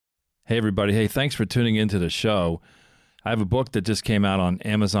Hey, everybody. Hey, thanks for tuning into the show. I have a book that just came out on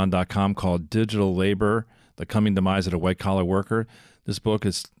Amazon.com called Digital Labor, The Coming Demise of the White-Collar Worker. This book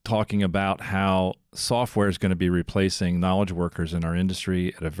is talking about how software is going to be replacing knowledge workers in our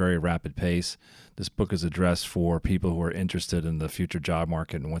industry at a very rapid pace. This book is addressed for people who are interested in the future job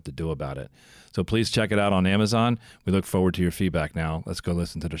market and what to do about it. So please check it out on Amazon. We look forward to your feedback now. Let's go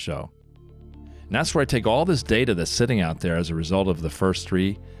listen to the show. And that's where I take all this data that's sitting out there as a result of the first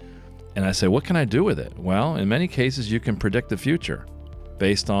three, and I say, what can I do with it? Well, in many cases, you can predict the future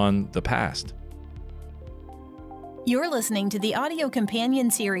based on the past. You're listening to the audio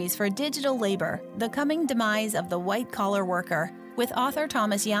companion series for Digital Labor, The Coming Demise of the White-Collar Worker, with author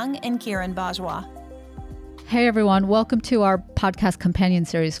Thomas Young and Kiran Bajwa. Hey, everyone. Welcome to our podcast companion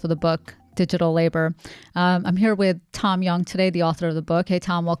series for the book, Digital Labor. I'm here with Tom Young today, the author of the book. Hey,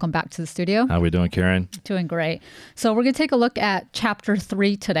 Tom, welcome back to the studio. How are we doing, Karen? Doing great. So we're going to take a look at chapter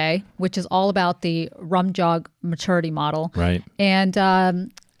 3 today, which is all about the Rumjog maturity model. Right.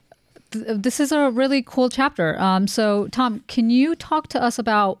 And this is a really cool chapter. So, Tom, can you talk to us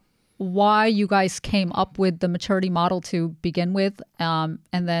about why you guys came up with the maturity model to begin with, and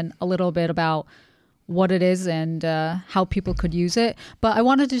then a little bit about what it is and how people could use it? But I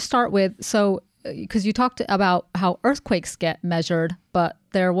wanted to start with, because you talked about how earthquakes get measured, but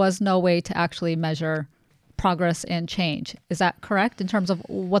there was no way to actually measure progress and change. Is that correct in terms of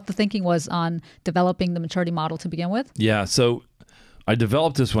what the thinking was on developing the maturity model to begin with? Yeah, so I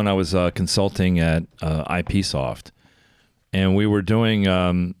developed this when I was consulting at IPsoft, and we were doing,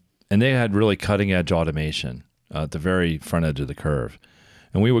 and they had really cutting edge automation at the very front edge of the curve.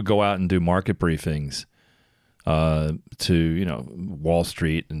 And we would go out and do market briefings to, Wall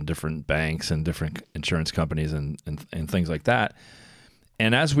Street and different banks and different insurance companies and things like that.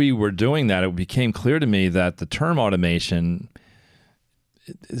 And as we were doing that, it became clear to me that the term automation,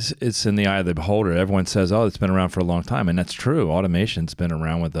 it's in the eye of the beholder. Everyone says, oh, it's been around for a long time. And that's true. Automation's been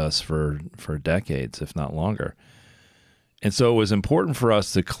around with us for decades, if not longer. And so it was important for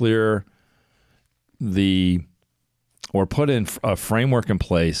us to clear put in a framework in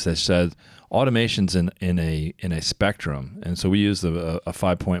place that said automation's in a spectrum. And so we used a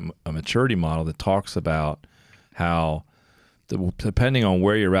 5-point maturity model that talks about how, depending on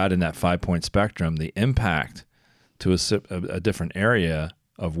where you're at in that 5-point spectrum, the impact to a different area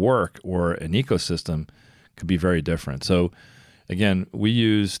of work or an ecosystem could be very different. So again, we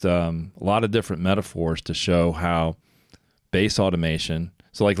used a lot of different metaphors to show how base automation,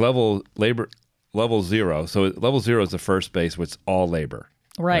 so like level 0. So level 0 is the first base, which is all labor.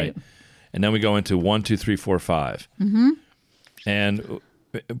 Right. And then we go into 1, 2, 3, 4, 5. Mm-hmm. And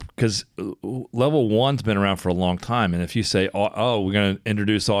because level 1's been around for a long time. And if you say, oh, we're going to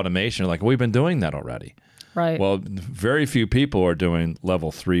introduce automation, like, we've been doing that already. Right. Well, very few people are doing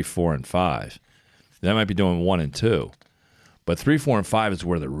level 3, 4, and 5. They might be doing 1 and 2. But 3, 4, and 5 is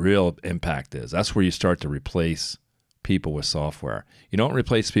where the real impact is. That's where you start to replace people with software. You don't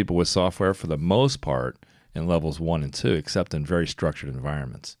replace people with software for the most part in levels 1 and 2, except in very structured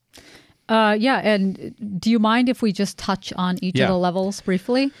environments. Yeah, and do you mind if we just touch on each of the levels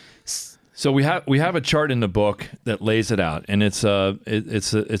briefly? So we have a chart in the book that lays it out, and it's a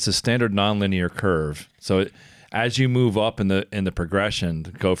standard nonlinear curve. So as you move up in the progression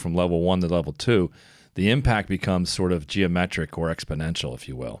to go from level 1 to level 2, the impact becomes sort of geometric or exponential, if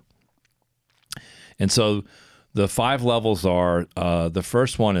you will. And so the 5 levels are, the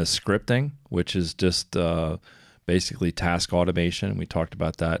first one is scripting, which is just basically task automation. We talked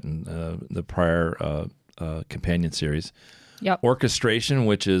about that in the prior companion series. Yep. Orchestration,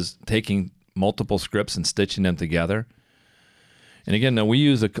 which is taking multiple scripts and stitching them together. And again, now we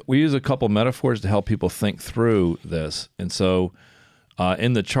use a couple metaphors to help people think through this. And so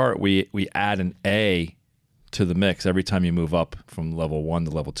in the chart, we add an A to the mix. Every time you move up from level 1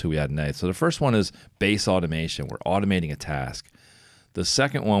 to level 2, we add an A. So the first one is base automation. We're automating a task. The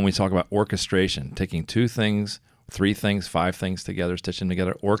second one, we talk about orchestration, taking 2 things, 3 things, 5 things together, stitching them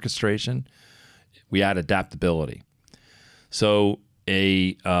together. Orchestration, we add adaptability. So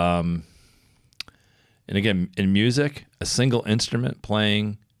and again, in music, a single instrument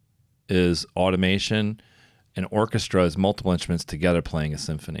playing is automation. An orchestra is multiple instruments together playing a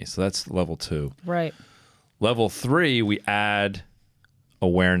symphony. So that's level 2. Right. Level 3, we add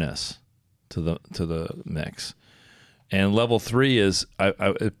awareness to the mix, and level 3 is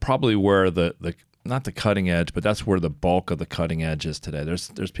probably where the not the cutting edge, but that's where the bulk of the cutting edge is today.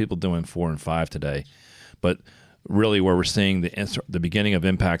 There's people doing 4 and 5 today, but really where we're seeing the beginning of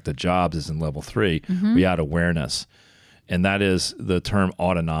impact to jobs is in level 3. Mm-hmm. We add awareness, and that is the term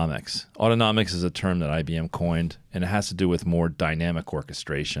autonomics. Autonomics is a term that IBM coined, and it has to do with more dynamic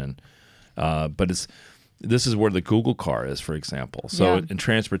orchestration. But this is where the Google car is, for example. So in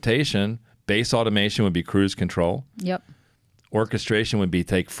transportation, base automation would be cruise control. Yep. Orchestration would be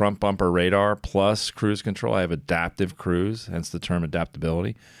take front bumper radar plus cruise control. I have adaptive cruise, hence the term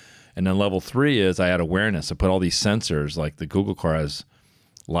adaptability. And then level 3 is I add awareness. I put all these sensors, like the Google car has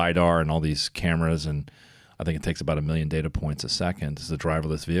LiDAR and all these cameras, and I think it takes about 1 million data points a second. It's a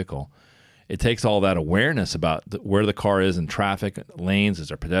driverless vehicle. It takes all that awareness about where the car is in traffic, lanes, is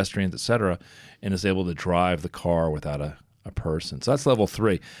there pedestrians, et cetera, and is able to drive the car without a person. So that's level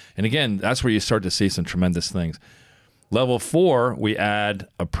 3. And again, that's where you start to see some tremendous things. Level 4, we add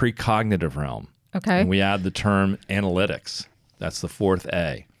a precognitive realm. Okay. And we add the term analytics. That's the 4th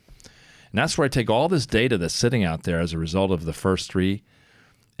A. And that's where I take all this data that's sitting out there as a result of the first 3,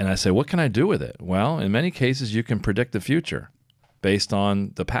 and I say, what can I do with it? Well, in many cases, you can predict the future based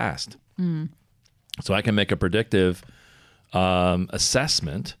on the past. So I can make a predictive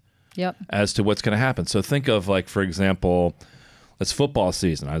assessment as to what's going to happen. So think of, like, for example, it's football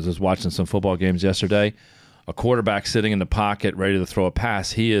season. I was just watching some football games yesterday. A quarterback sitting in the pocket ready to throw a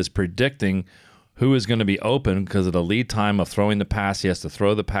pass. He is predicting who is going to be open because of the lead time of throwing the pass. He has to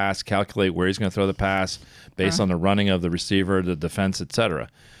throw the pass, calculate where he's going to throw the pass based on the running of the receiver, the defense, et cetera.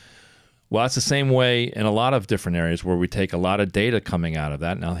 Well, it's the same way in a lot of different areas where we take a lot of data coming out of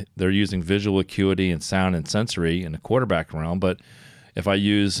that. Now, they're using visual acuity and sound and sensory in the quarterback realm, but if I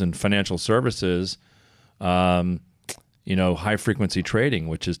use in financial services, high-frequency trading,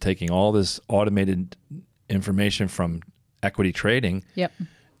 which is taking all this automated information from equity trading,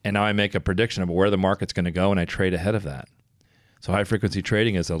 and now I make a prediction of where the market's going to go, and I trade ahead of that. So high-frequency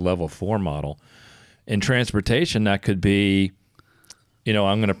trading is a level 4 model. In transportation, that could be, I'm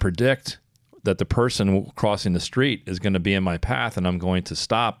going to predict that the person crossing the street is going to be in my path, and I'm going to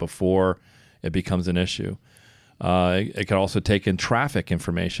stop before it becomes an issue. It could also take in traffic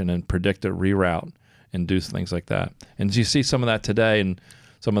information and predict a reroute and do things like that. And you see some of that today in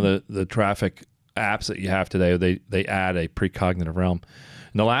some of the traffic apps that you have today. They add a precognitive realm.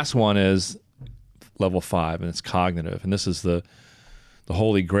 And the last one is level 5, and it's cognitive. And this is the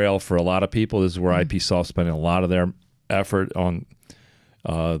holy grail for a lot of people. This is where IPsoft's spending a lot of their effort on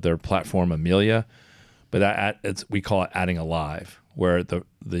their platform Amelia, but we call it adding alive, where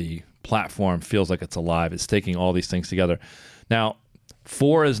the platform feels like it's alive. It's taking all these things together. Now,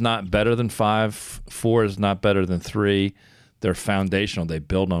 4 is not better than 5. 4 is not better than 3. They're foundational. They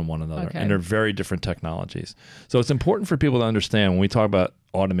build on one another, and they're very different technologies. So it's important for people to understand when we talk about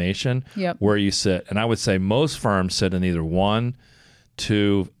automation, where you sit. And I would say most firms sit in either 1,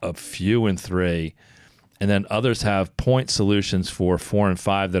 2, a few in 3, and then others have point solutions for 4 and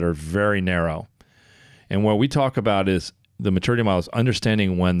 5 that are very narrow. And what we talk about is the maturity model is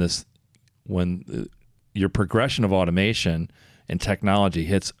understanding when your progression of automation and technology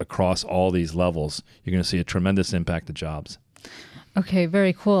hits across all these levels, you're going to see a tremendous impact to jobs. Okay,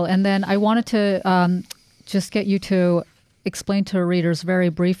 very cool. And then I wanted to just get you to explain to readers very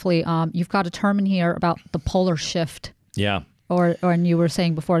briefly. You've got a term in here about the polar shift. Yeah. And you were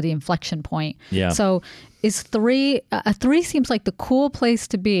saying before the inflection point. Yeah. So is 3 seems like the cool place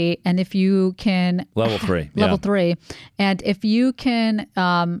to be, and if you can level 3, and if you can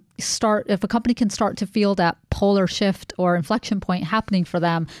if a company can start to feel that polar shift or inflection point happening for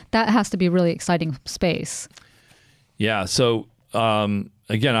them, that has to be a really exciting space. Yeah. So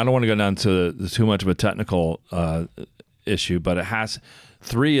again, I don't want to go down to too much of a technical issue, but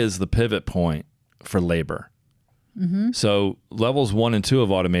 3 is the pivot point for labor. So levels 1 and 2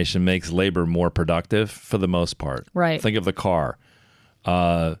 of automation makes labor more productive for the most part. Right. Think of the car.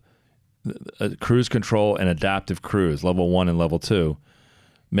 Cruise control and adaptive cruise, level 1 and level 2,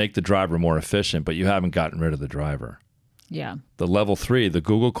 make the driver more efficient, but you haven't gotten rid of the driver. Yeah. The level 3, the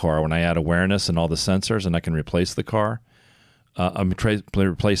Google car, when I add awareness and all the sensors and I can replace the car,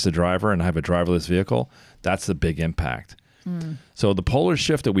 replace the driver and I have a driverless vehicle, that's the big impact. So the polar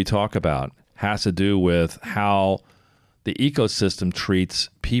shift that we talk about has to do with how the ecosystem treats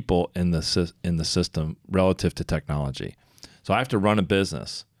people in the system relative to technology. So I have to run a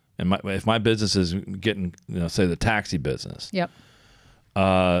business, and if my business is getting, say the taxi business,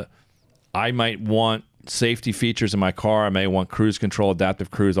 I might want safety features in my car. I may want cruise control,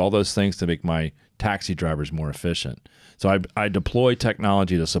 adaptive cruise, all those things to make my taxi drivers more efficient. So I deploy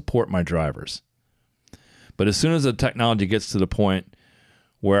technology to support my drivers. But as soon as the technology gets to the point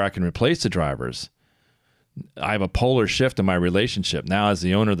where I can replace the drivers, I have a polar shift in my relationship. Now, as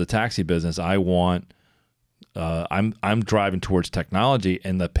the owner of the taxi business, I'm driving towards technology,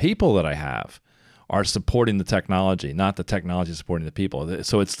 and the people that I have are supporting the technology, not the technology supporting the people.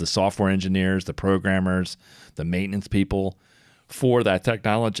 So it's the software engineers, the programmers, the maintenance people for that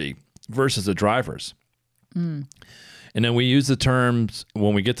technology versus the drivers. And then we use the terms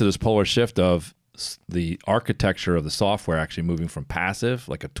when we get to this polar shift of the architecture of the software actually moving from passive,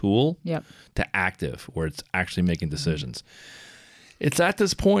 like a tool, to active, where it's actually making decisions. It's at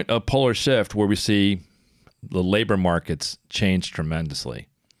this point of polar shift where we see the labor markets change tremendously.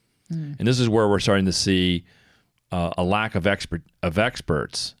 And this is where we're starting to see a lack of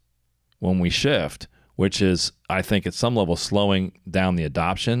experts when we shift, which is, I think, at some level slowing down the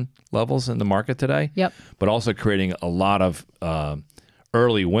adoption levels in the market today, but also creating a lot of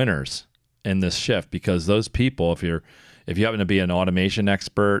early winners in this shift, because those people, if you happen to be an automation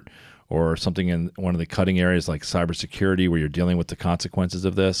expert or something in one of the cutting areas like cybersecurity where you're dealing with the consequences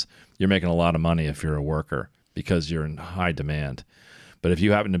of this, you're making a lot of money if you're a worker because you're in high demand. But if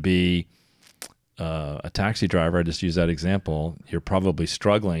you happen to be a taxi driver, I just use that example, you're probably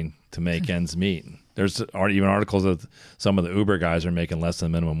struggling to make ends meet. There's even articles that some of the Uber guys are making less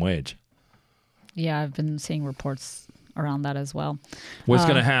than minimum wage. Yeah, I've been seeing reports around that as well. What's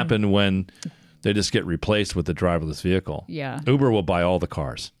going to happen when they just get replaced with the driverless vehicle? Uber will buy all the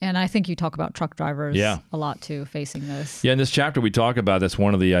cars. And I think you talk about truck drivers a lot too, facing this. Yeah, in this chapter we talk about this.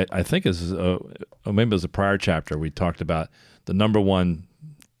 One of the, I think is, maybe it was a prior chapter, we talked about the number one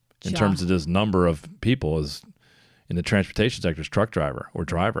in terms of this number of people is in the transportation sector is truck driver or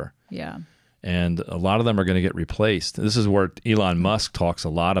driver. Yeah. And a lot of them are going to get replaced. This is where Elon Musk talks a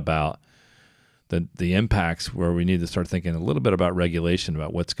lot about the impacts, where we need to start thinking a little bit about regulation,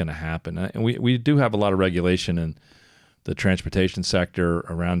 about what's going to happen. And we do have a lot of regulation in the transportation sector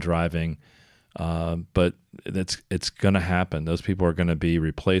around driving, but it's going to happen. Those people are going to be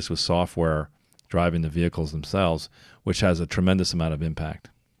replaced with software driving the vehicles themselves, which has a tremendous amount of impact.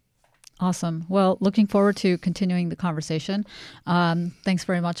 Awesome. Well, looking forward to continuing the conversation. Thanks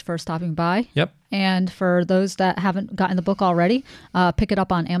very much for stopping by. Yep. And for those that haven't gotten the book already, pick it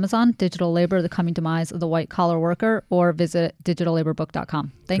up on Amazon, Digital Labor, The Coming Demise of the White Collar Worker, or visit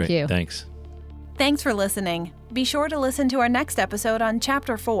digitallaborbook.com. Thank you. Thanks. Thanks for listening. Be sure to listen to our next episode on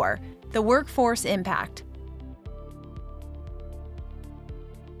Chapter 4, The Workforce Impact.